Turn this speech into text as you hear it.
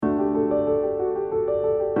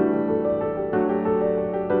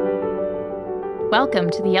Welcome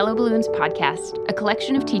to the Yellow Balloons Podcast, a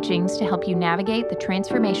collection of teachings to help you navigate the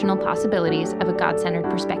transformational possibilities of a God-centered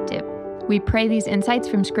perspective. We pray these insights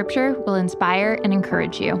from Scripture will inspire and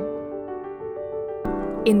encourage you.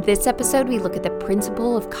 In this episode, we look at the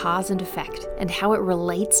principle of cause and effect and how it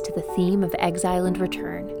relates to the theme of exile and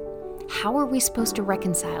return. How are we supposed to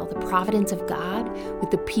reconcile the providence of God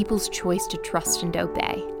with the people's choice to trust and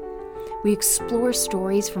obey? We explore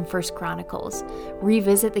stories from 1 Chronicles,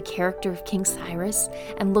 revisit the character of King Cyrus,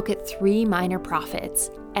 and look at three minor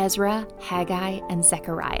prophets, Ezra, Haggai, and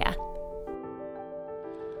Zechariah.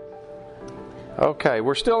 Okay,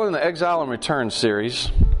 we're still in the Exile and Return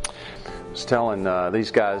series. I was telling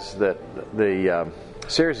these guys that the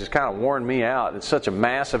series has kind of worn me out. It's such a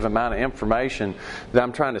massive amount of information that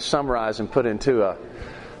I'm trying to summarize and put into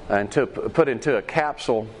a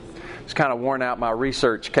capsule. It's kind of worn out my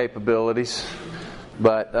research capabilities,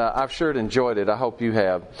 but I've sure enjoyed it. I hope you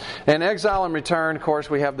have. In Exile and Return, of course,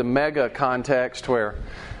 we have the mega context where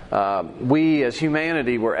we as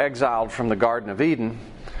humanity were exiled from the Garden of Eden.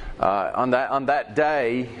 On that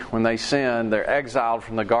day when they sinned, they're exiled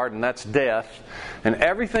from the garden. That's death. And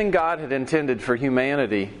everything God had intended for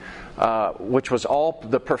humanity, which was all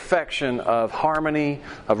the perfection of harmony,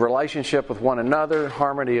 of relationship with one another,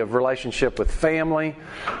 harmony of relationship with family,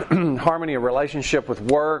 harmony of relationship with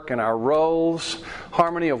work and our roles,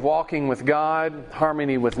 harmony of walking with God,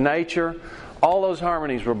 harmony with nature. All those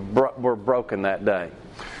harmonies were broken that day.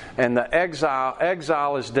 And the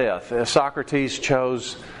exile is death. Socrates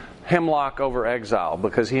chose hemlock over exile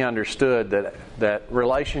because he understood that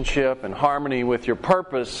relationship and harmony with your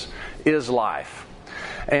purpose is life.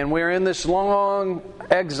 And we're in this long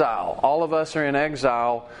exile. All of us are in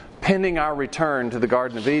exile pending our return to the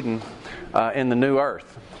Garden of Eden in the new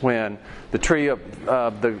earth, when the tree of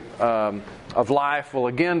life will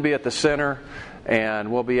again be at the center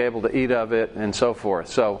and we'll be able to eat of it and so forth.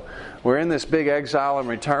 So we're in this big exile and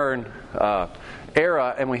return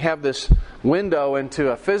era, and we have this window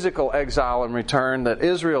into a physical exile and return that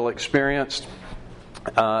Israel experienced,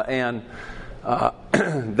 and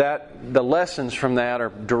that the lessons from that are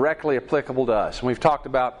directly applicable to us. And we've talked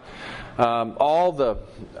about all the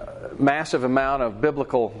massive amount of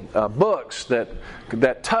biblical books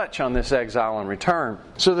that touch on this exile and return.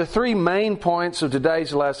 So the three main points of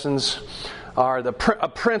today's lessons are a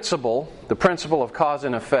principle, the principle of cause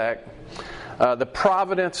and effect, the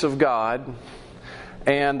providence of God,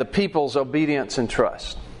 and the people's obedience and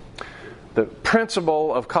trust. The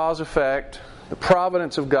principle of cause-effect, the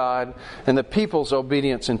providence of God, and the people's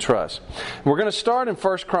obedience and trust. We're going to start in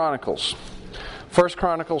 1 Chronicles. 1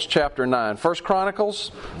 Chronicles chapter 9. 1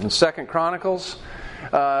 Chronicles and 2 Chronicles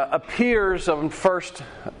appears on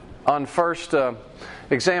first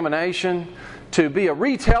examination to be a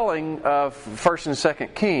retelling of 1 and 2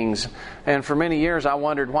 Kings. And for many years I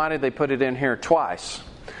wondered, why did they put it in here twice?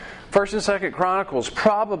 1 and 2 Chronicles,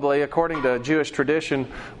 probably, according to Jewish tradition,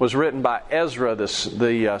 was written by Ezra,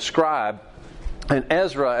 the scribe. And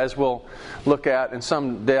Ezra, as we'll look at in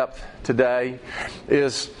some depth today,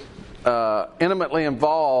 is intimately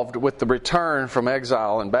involved with the return from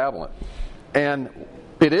exile in Babylon. And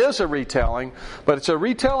it is a retelling, but it's a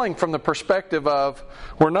retelling from the perspective of,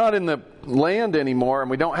 we're not in the land anymore and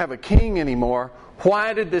we don't have a king anymore.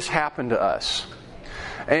 Why did this happen to us?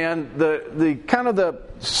 And the kind of the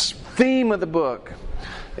theme of the book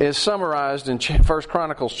is summarized in 1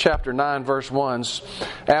 Chronicles chapter 9 verse 1.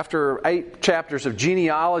 After 8 chapters of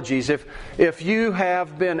genealogies, if you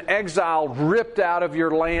have been exiled, ripped out of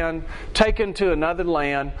your land, taken to another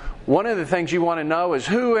land, one of the things you want to know is,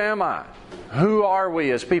 who am I? Who are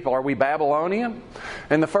we as people? Are we Babylonian?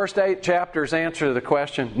 And the first 8 chapters answer the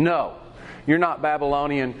question, no, you're not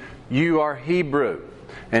Babylonian, you are Hebrew.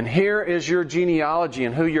 And here is your genealogy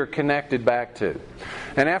and who you're connected back to.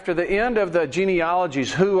 And after the end of the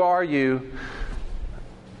genealogies, who are you?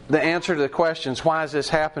 The answer to the questions, why has this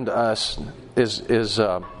happened to us, is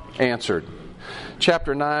answered.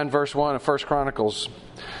 Chapter 9, verse 1 of 1 Chronicles.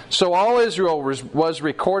 So all Israel was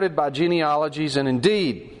recorded by genealogies, and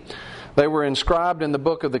indeed they were inscribed in the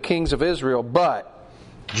book of the kings of Israel. But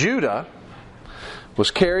Judah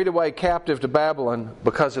was carried away captive to Babylon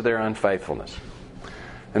because of their unfaithfulness.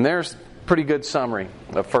 And there's a pretty good summary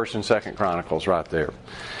of 1 and 2 Chronicles right there.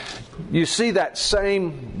 You see that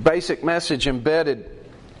same basic message embedded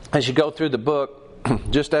as you go through the book.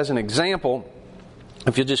 Just as an example,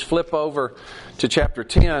 if you just flip over to chapter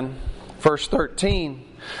 10, verse 13,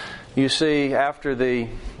 you see after the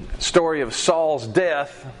story of Saul's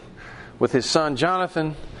death with his son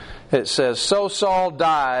Jonathan, it says, So Saul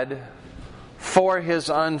died for his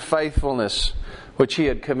unfaithfulness which he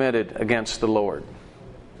had committed against the Lord.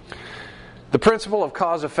 The principle of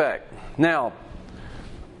cause-effect. Now,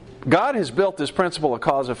 God has built this principle of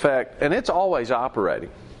cause-effect, and it's always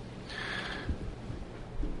operating.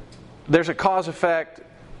 There's a cause-effect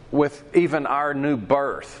with even our new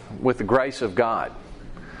birth, with the grace of God.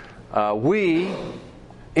 We,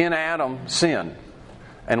 in Adam, sinned,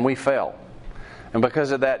 and we fell. And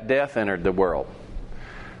because of that, death entered the world.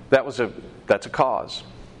 That's a cause.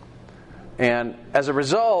 And as a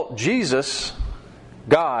result, Jesus,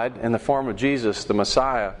 God, in the form of Jesus, the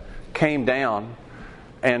Messiah, came down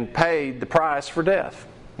and paid the price for death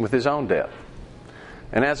with His own death.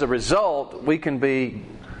 And as a result, we can be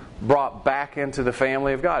brought back into the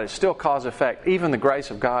family of God. It's still cause-effect. Even the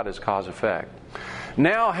grace of God is cause-effect.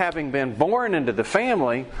 Now, having been born into the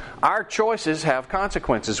family, our choices have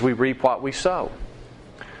consequences. We reap what we sow.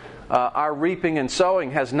 Our reaping and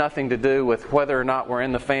sowing has nothing to do with whether or not we're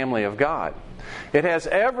in the family of God. It has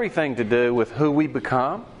everything to do with who we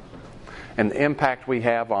become and the impact we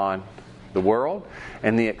have on the world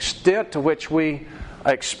and the extent to which we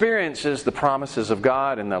experiences the promises of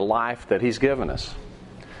God and the life that He's given us.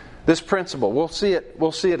 This principle, we'll see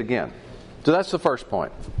it again. So that's the first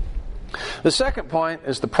point. The second point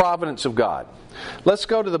is the providence of God. Let's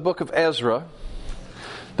go to the book of Ezra.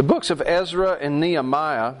 The books of Ezra and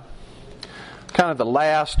Nehemiah, kind of the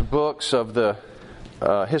last books of the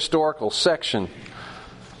historical section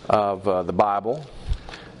of the Bible.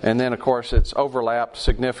 And then, of course, it's overlapped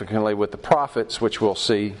significantly with the prophets, which we'll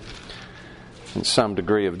see in some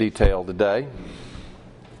degree of detail today.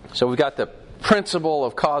 So we've got the principle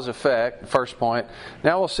of cause-effect, first point.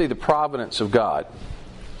 Now we'll see the providence of God.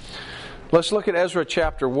 Let's look at Ezra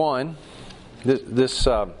chapter 1.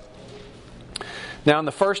 Now in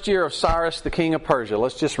the first year of Cyrus, the king of Persia,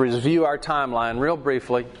 let's just review our timeline real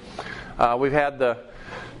briefly. We've had the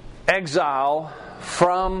exile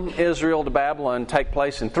from Israel to Babylon take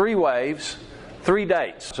place in 3 waves, 3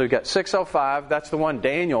 dates. So we've got 605, that's the one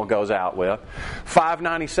Daniel goes out with.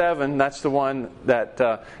 597, that's the one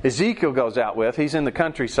that Ezekiel goes out with. He's in the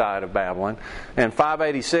countryside of Babylon. And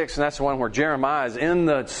 586, and that's the one where Jeremiah is in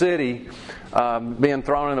the city being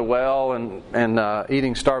thrown in the well and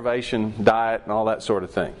eating starvation diet and all that sort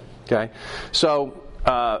of thing. Okay, so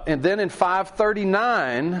and then in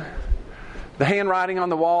 539, the handwriting on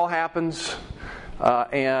the wall happens,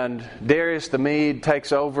 and Darius the Mede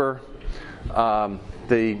takes over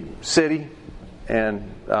the city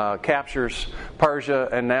and captures Persia,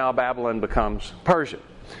 and now Babylon becomes Persia.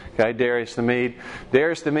 Okay, Darius the Mede.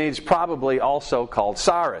 Darius the Mede is probably also called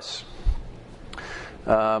Cyrus.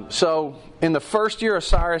 So, in the first year of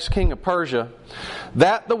Cyrus, king of Persia,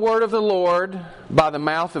 that the word of the Lord by the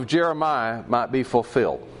mouth of Jeremiah might be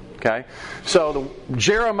fulfilled. Okay, so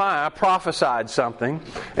Jeremiah prophesied something,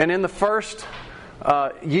 and in the first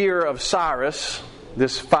year of Cyrus,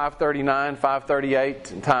 this 539,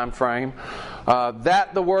 538 time frame,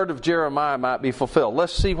 that the word of Jeremiah might be fulfilled.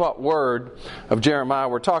 Let's see what word of Jeremiah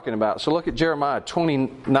we're talking about. So look at Jeremiah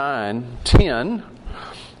 29:10,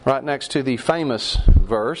 right next to the famous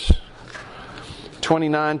verse.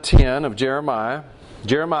 29:10 of Jeremiah.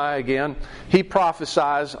 Jeremiah, again, he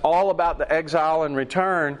prophesies all about the exile and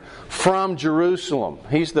return from Jerusalem.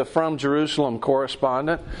 He's the from Jerusalem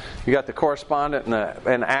correspondent. You got the correspondent and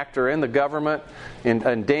an actor in the government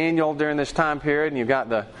in Daniel during this time period, and you've got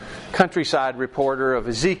the countryside reporter of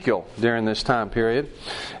Ezekiel during this time period.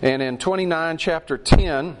 And in chapter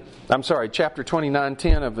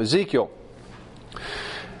 29:10 of Ezekiel,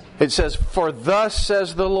 it says, "For thus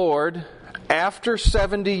says the Lord, after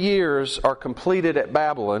 70 years are completed at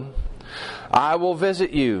Babylon, I will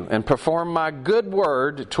visit you and perform my good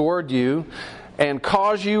word toward you and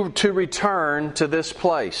cause you to return to this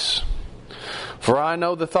place. For I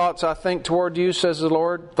know the thoughts I think toward you, says the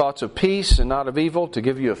Lord, thoughts of peace and not of evil, to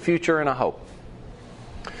give you a future and a hope."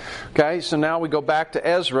 Okay, so now we go back to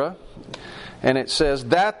Ezra, and it says,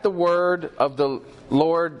 that the word of the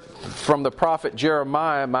Lord from the prophet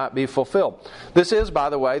Jeremiah might be fulfilled. This is, by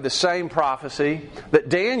the way, the same prophecy that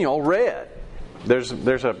Daniel read. There's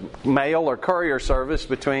a mail or courier service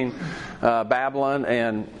between Babylon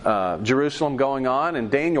and Jerusalem going on, and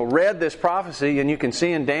Daniel read this prophecy, and you can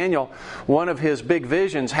see in Daniel one of his big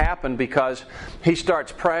visions happened because he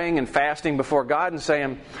starts praying and fasting before God and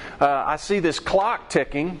saying, I see this clock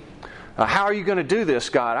ticking. How are you going to do this,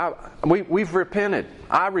 God? We've repented.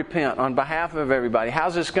 I repent on behalf of everybody.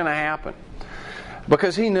 How's this going to happen?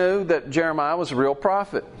 Because he knew that Jeremiah was a real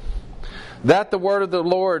prophet. That the word of the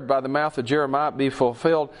Lord by the mouth of Jeremiah be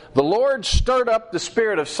fulfilled. The Lord stirred up the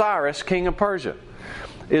spirit of Cyrus, king of Persia.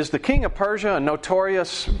 Is the king of Persia a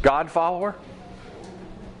notorious God follower?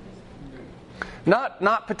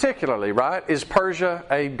 Not particularly, right? Is Persia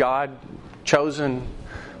a God chosen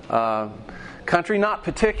country? Not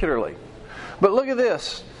particularly. But look at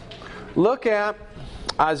this. Look at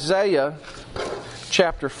Isaiah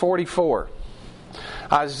chapter 44.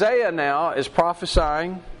 Isaiah now is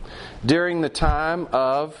prophesying during the time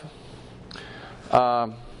of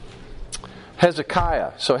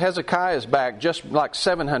Hezekiah. So Hezekiah is back just like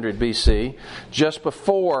 700 BC, just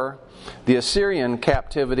before the Assyrian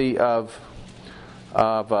captivity of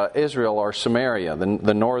Israel or Samaria,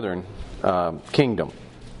 the northern kingdom.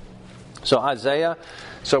 So Isaiah,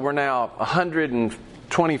 so we're now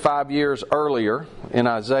 125 years earlier in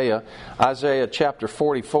Isaiah chapter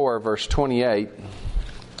 44, verse 28.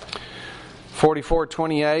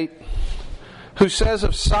 44:28, who says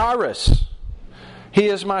of Cyrus, he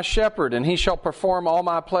is my shepherd, and he shall perform all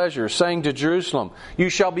my pleasures, saying to Jerusalem, you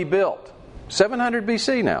shall be built. 700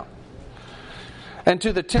 BC now. And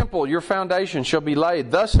to the temple your foundation shall be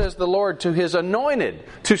laid. Thus says the Lord to his anointed,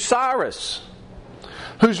 to Cyrus,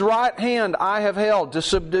 whose right hand I have held to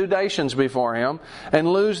subdue nations before him, and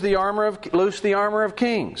loose the armor of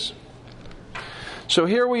kings. So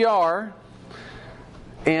here we are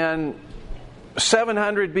in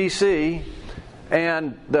 700 BC,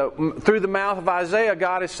 and through the mouth of Isaiah,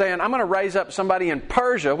 God is saying, I'm going to raise up somebody in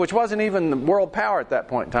Persia, which wasn't even the world power at that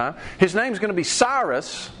point in time. His name's going to be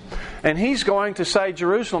Cyrus, and he's going to say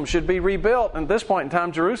Jerusalem should be rebuilt. And at this point in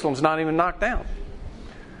time, Jerusalem's not even knocked down.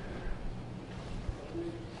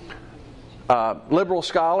 Liberal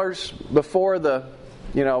scholars before the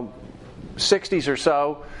 60s or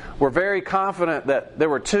so were very confident that there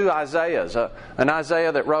were two Isaiahs. An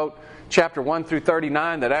Isaiah that wrote chapter 1 through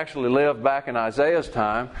 39 that actually lived back in Isaiah's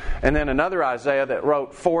time, and then another Isaiah that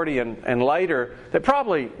wrote 40 and later that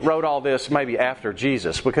probably wrote all this maybe after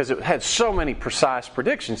Jesus, because it had so many precise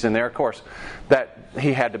predictions in there, of course, that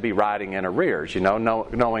he had to be writing in arrears,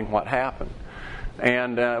 knowing what happened.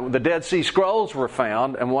 And the Dead Sea Scrolls were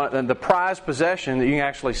found, and the prized possession that you can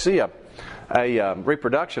actually see a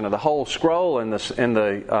reproduction of the whole scroll in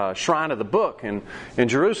the shrine of the book in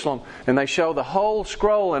Jerusalem, and they show the whole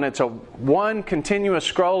scroll, and it's one continuous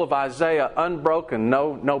scroll of Isaiah, unbroken,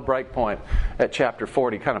 no break point at chapter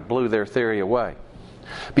 40. Kind of blew their theory away.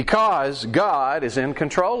 Because God is in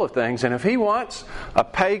control of things, and if He wants a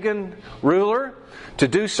pagan ruler to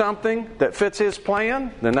do something that fits His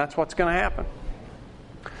plan, then that's what's going to happen.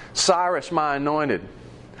 Cyrus, my anointed.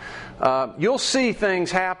 You'll see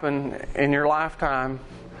things happen in your lifetime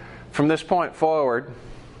from this point forward,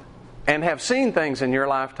 and have seen things in your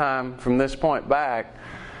lifetime from this point back,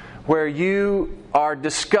 where you are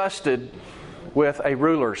disgusted with a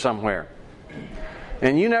ruler somewhere.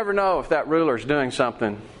 And you never know if that ruler is doing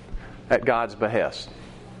something at God's behest.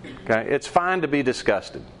 Okay? It's fine to be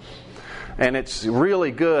disgusted. And it's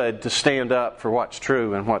really good to stand up for what's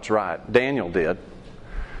true and what's right. Daniel did.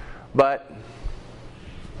 But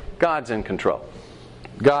God's in control.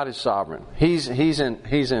 God is sovereign. He's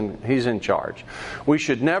in charge. We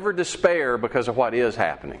should never despair because of what is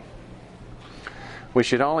happening. We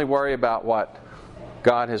should only worry about what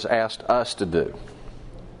God has asked us to do.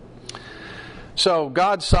 So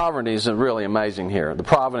God's sovereignty is really amazing here. The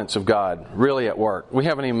providence of God really at work. We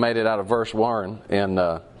haven't even made it out of verse 1 in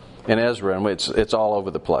Ezra, and it's all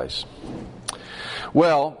over the place.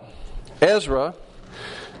 Well, Ezra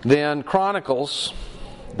then chronicles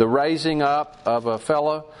the raising up of a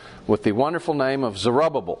fellow with the wonderful name of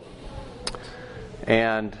Zerubbabel.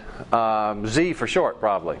 And Z for short,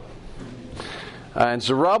 probably. And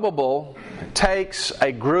Zerubbabel takes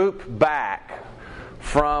a group back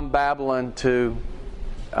from Babylon to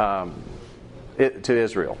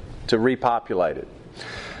Israel, to repopulate it.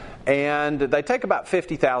 And they take about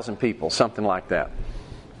 50,000 people, something like that.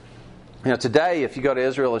 Today, if you go to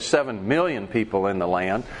Israel, there's 7 million people in the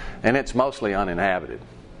land, and it's mostly uninhabited.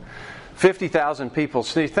 50,000 people.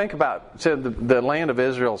 So you think about, the land of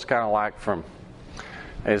Israel is kind of like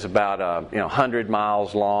is about 100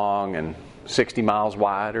 miles long and 60 miles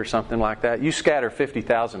wide or something like that. You scatter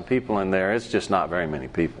 50,000 people in there, it's just not very many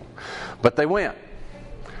people. But they went.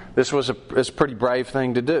 This was a pretty brave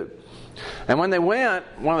thing to do. And when they went,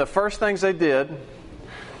 one of the first things they did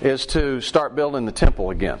is to start building the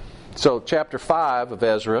temple again. So chapter 5 of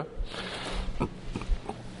Ezra,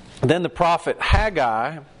 then the prophet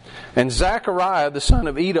Haggai and Zechariah, the son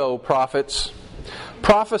of Iddo, prophets,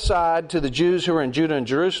 prophesied to the Jews who were in Judah and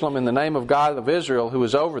Jerusalem in the name of God of Israel, who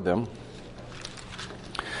was over them.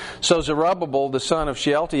 So Zerubbabel, the son of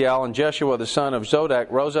Shealtiel, and Jeshua, the son of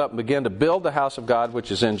Zodak, rose up and began to build the house of God,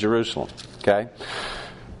 which is in Jerusalem. Okay.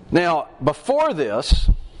 Now, before this,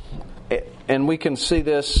 and we can see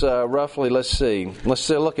this roughly, let's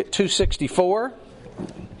look at 264.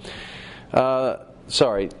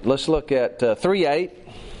 let's look at 3:8.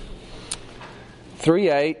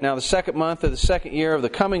 3:8. Now the second month of the second year of the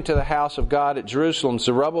coming to the house of God at Jerusalem,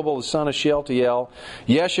 Zerubbabel the son of Shealtiel,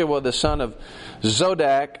 Yeshua the son of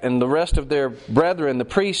Zodak, and the rest of their brethren, the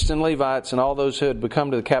priests and Levites, and all those who had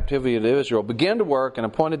become to the captivity of Israel, began to work and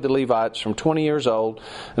appointed the Levites from 20 years old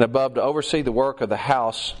and above to oversee the work of the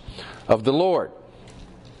house of the Lord.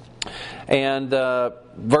 And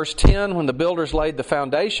verse 10, when the builders laid the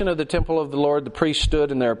foundation of the temple of the Lord, the priests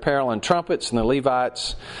stood in their apparel and trumpets, and the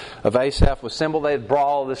Levites of Asaph assembled. They had brought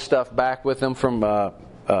all this stuff back with them from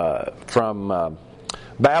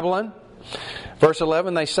Babylon. Verse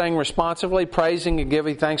 11, they sang responsively, praising and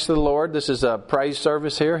giving thanks to the Lord. This is a praise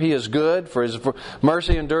service here. He is good, for His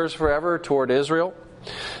mercy endures forever toward Israel.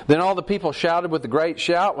 Then all the people shouted with a great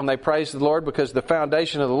shout when they praised the Lord, because the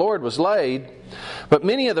foundation of the Lord was laid. But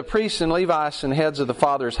many of the priests and Levites and heads of the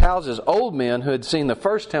fathers' houses, old men who had seen the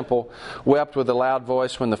first temple, wept with a loud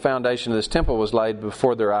voice when the foundation of this temple was laid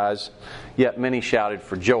before their eyes. Yet many shouted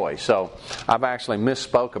for joy. So I've actually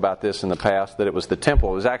misspoke about this in the past, that it was the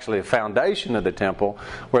temple. It was actually a foundation of the temple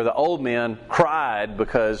where the old men cried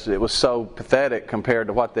because it was so pathetic compared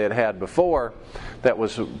to what they had had before that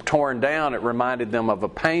was torn down. It reminded them of a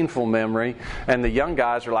painful memory. And the young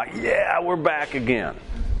guys are like, yeah, we're back again.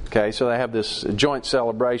 Okay, so they have this joint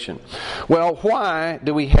celebration. Well, why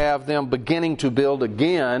do we have them beginning to build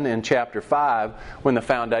again in chapter 5 when the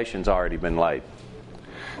foundation's already been laid?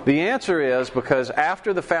 The answer is because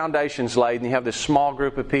after the foundation's laid and you have this small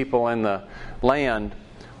group of people in the land,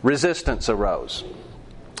 resistance arose.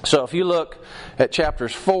 So if you look at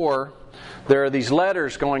chapters 4, there are these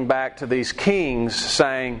letters going back to these kings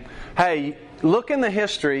saying, hey, look in the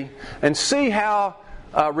history and see how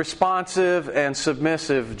responsive and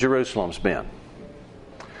submissive Jerusalem's been.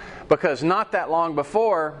 Because not that long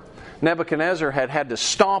before, Nebuchadnezzar had to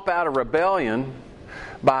stomp out a rebellion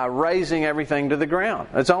by razing everything to the ground.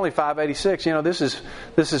 It's only 586. You know, this is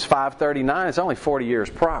 539. It's only 40 years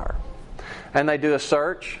prior. And they do a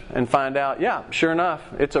search and find out, yeah, sure enough,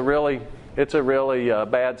 it's a really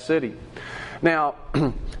bad city. Now,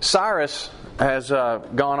 Cyrus has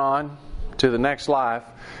gone on to the next life,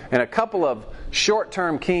 and a couple of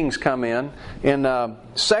short-term kings come in. In the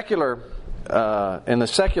secular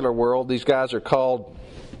world, these guys are called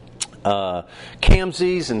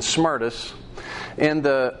Camses and Smyrtus. In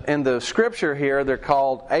the scripture here, they're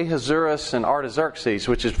called Ahasuerus and Artaxerxes,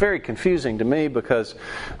 which is very confusing to me because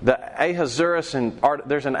there's an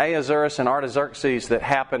Ahasuerus and Artaxerxes that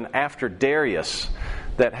happen after Darius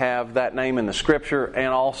that have that name in the scripture and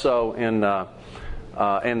also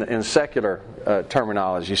in secular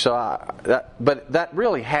terminology. But that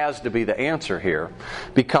really has to be the answer here,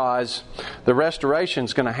 because the restoration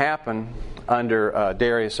is going to happen under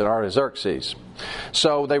Darius and Artaxerxes.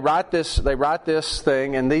 So they write this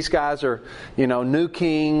thing, and these guys are, new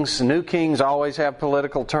kings. New kings always have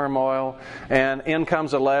political turmoil, and in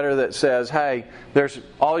comes a letter that says, hey, there's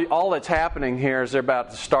all that's happening here is they're about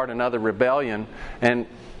to start another rebellion, and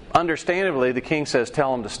understandably the king says,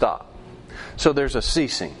 tell them to stop. So there's a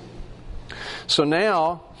ceasing. So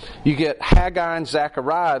now you get Haggai and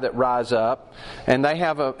Zechariah that rise up, and they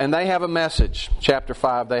have a message. Chapter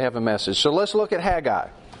 5, they have a message. So let's look at Haggai.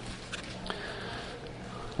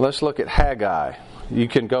 Let's look at Haggai. You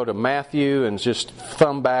can go to Matthew and just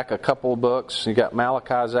thumb back a couple of books. You got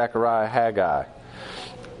Malachi, Zechariah, Haggai.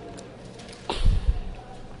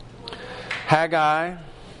 Haggai,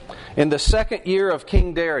 in the second year of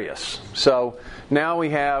King Darius. So now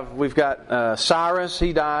we've got Cyrus,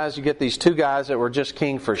 he dies. You get these two guys that were just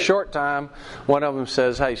king for a short time. One of them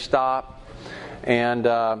says, hey, stop.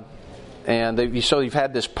 So you've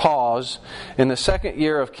had this pause. In the second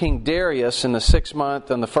year of King Darius, in the 6th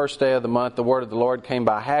month, on the first day of the month, the word of the Lord came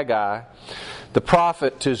by Haggai, the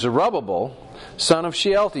prophet, to Zerubbabel, son of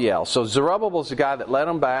Shealtiel. So Zerubbabel's the guy that led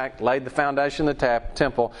them back, laid the foundation of the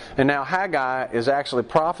temple, and now Haggai is actually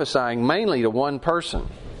prophesying mainly to one person.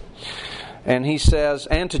 And he says,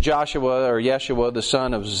 and to Joshua or Yeshua, the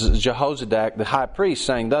son of Jehozadak, the high priest,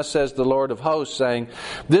 saying, thus says the Lord of hosts, saying,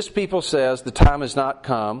 this people says the time has not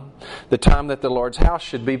come, the time that the Lord's house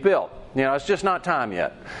should be built. It's just not time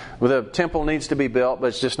yet. The temple needs to be built, but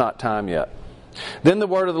it's just not time yet. Then the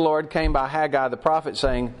word of the Lord came by Haggai the prophet,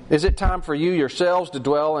 saying, is it time for you yourselves to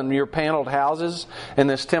dwell in your paneled houses, and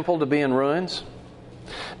this temple to be in ruins?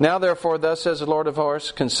 Now therefore, thus says the Lord of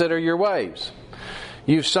hosts, consider your ways.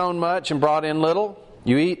 You've sown much and brought in little.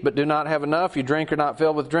 You eat but do not have enough. You drink are not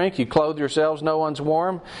filled with drink. You clothe yourselves, no one's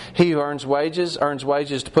warm. He who earns wages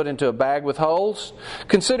to put into a bag with holes.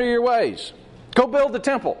 Consider your ways. Go build the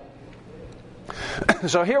temple.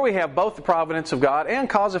 So here we have both the providence of God and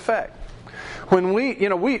cause effect.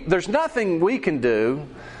 when there's nothing we can do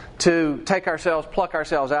to pluck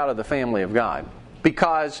ourselves out of the family of God.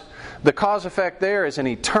 Because the cause effect there is an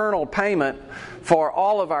eternal payment for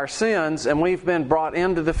all of our sins, and we've been brought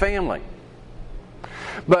into the family.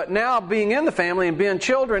 But now, being in the family and being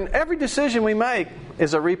children, every decision we make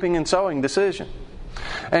is a reaping and sowing decision.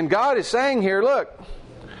 And God is saying here, look,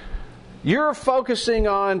 you're focusing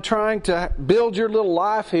on trying to build your little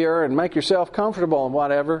life here and make yourself comfortable and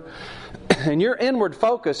whatever, and your inward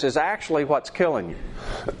focus is actually what's killing you.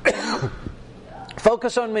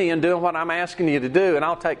 Focus on me and doing what I'm asking you to do, and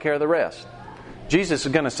I'll take care of the rest. Jesus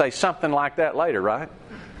is going to say something like that later, right?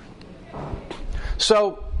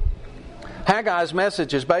 So, Haggai's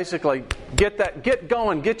message is basically, get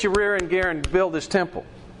going, get your rear end gear and build this temple.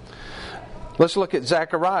 Let's look at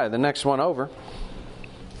Zechariah, the next one over.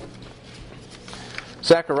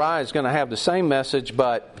 Zechariah is going to have the same message,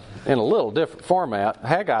 but in a little different format.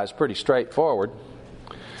 Haggai is pretty straightforward.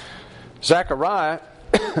 Zechariah,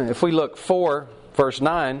 if we look 4, verse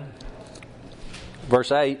 9,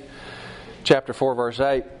 verse 8, chapter 4, verse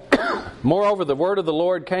 8. Moreover, the word of the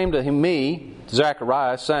Lord came to me,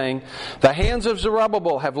 Zechariah, saying, the hands of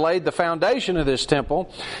Zerubbabel have laid the foundation of this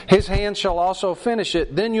temple. His hands shall also finish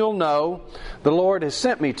it. Then you'll know the Lord has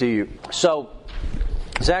sent me to you. So,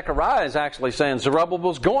 Zechariah is actually saying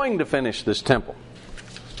Zerubbabel's going to finish this temple.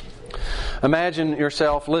 Imagine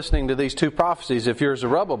yourself listening to these two prophecies if you're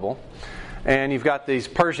Zerubbabel, and you've got these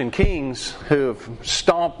Persian kings who've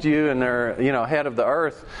stomped you and they're head of the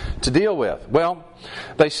earth to deal with. Well,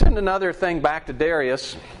 they send another thing back to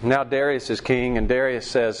Darius. Now Darius is king, and Darius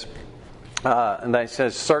says,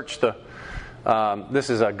 search the. This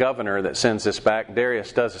is a governor that sends this back.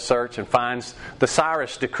 Darius does a search and finds the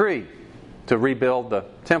Cyrus decree to rebuild the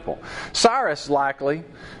temple. Cyrus likely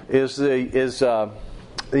is the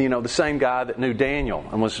same guy that knew Daniel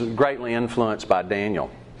and was greatly influenced by Daniel.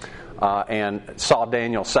 And saw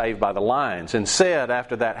Daniel saved by the lions, and said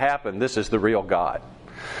after that happened, this is the real God.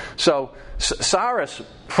 So Cyrus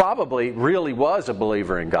probably really was a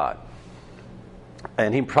believer in God.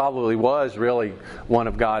 And he probably was really one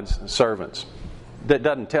of God's servants. That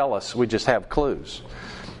doesn't tell us, we just have clues.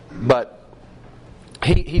 But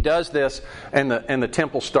he does this, and the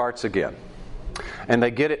temple starts again. And they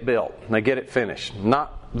get it built, and they get it finished.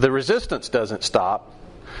 The resistance doesn't stop.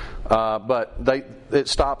 But it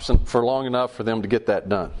stops for long enough for them to get that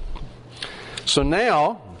done. So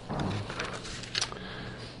now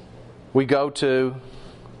we go to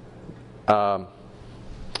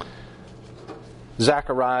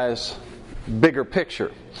Zechariah's bigger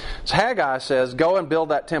picture. So Haggai says, go and build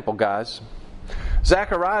that temple, guys.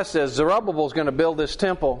 Zechariah says, Zerubbabel's going to build this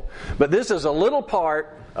temple, but this is a little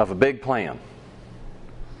part of a big plan.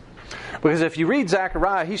 Because if you read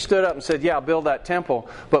Zechariah, he stood up and said, yeah, I'll build that temple.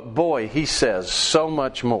 But boy, he says so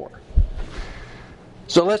much more.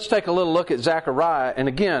 So let's take a little look at Zechariah. And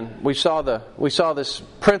again, we saw this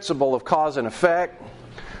principle of cause and effect.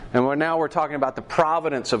 And now we're talking about the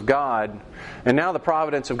providence of God. And now the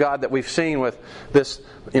providence of God that we've seen with this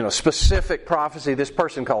specific prophecy. This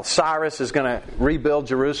person called Cyrus is going to rebuild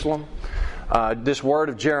Jerusalem. This word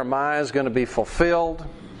of Jeremiah is going to be fulfilled.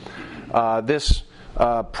 This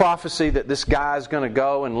prophecy that this guy is going to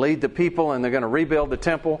go and lead the people and they're going to rebuild the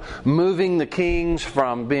temple, moving the kings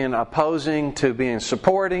from being opposing to being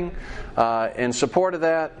supporting, in support of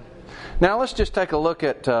that. Now let's just take a look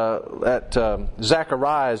at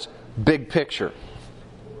Zechariah's big picture.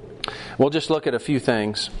 We'll just look at a few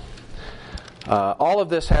things. All of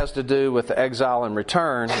this has to do with the exile and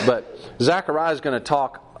return, but Zechariah is going to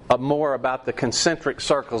talk more about the concentric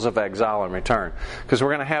circles of exile and return. Because we're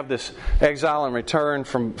going to have this exile and return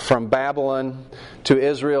from Babylon to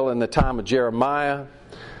Israel in the time of Jeremiah.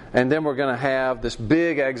 And then we're going to have this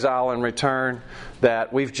big exile and return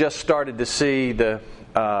that we've just started to see the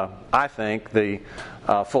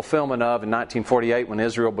fulfillment of in 1948 when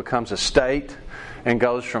Israel becomes a state and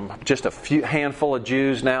goes from just a handful of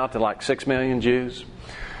Jews now to like 6 million Jews.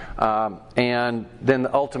 And then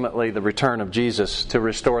ultimately the return of Jesus to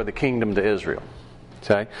restore the kingdom to Israel.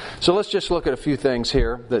 Okay, so let's just look at a few things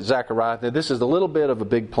here that Zechariah. This is a little bit of a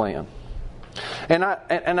big plan, and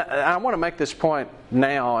I want to make this point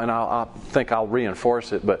now, and I think I'll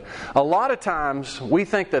reinforce it. But a lot of times we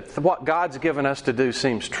think that what God's given us to do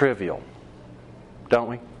seems trivial, don't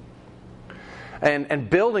we? And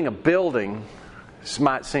building a building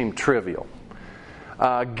might seem trivial.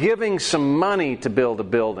 Giving some money to build a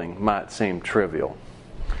building might seem trivial.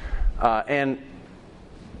 And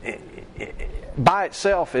by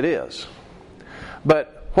itself it is.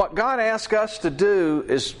 But what God asks us to do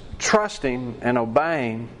is trusting and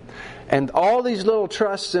obeying. And all these little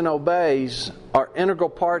trusts and obeys are integral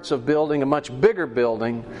parts of building a much bigger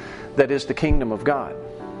building that is the kingdom of God.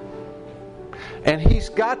 And He's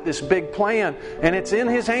got this big plan, and it's in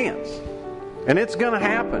His hands. And it's going to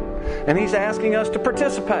happen. And He's asking us to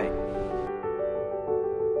participate.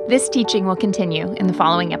 This teaching will continue in the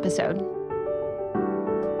following episode.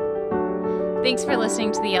 Thanks for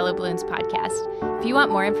listening to the Yellow Balloons podcast. If you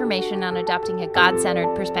want more information on adopting a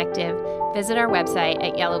God-centered perspective, visit our website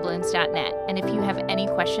at yellowballoons.net. And if you have any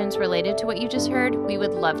questions related to what you just heard, we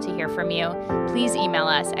would love to hear from you. Please email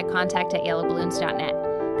us at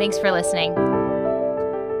contact@yellowballoons.net. Thanks for listening.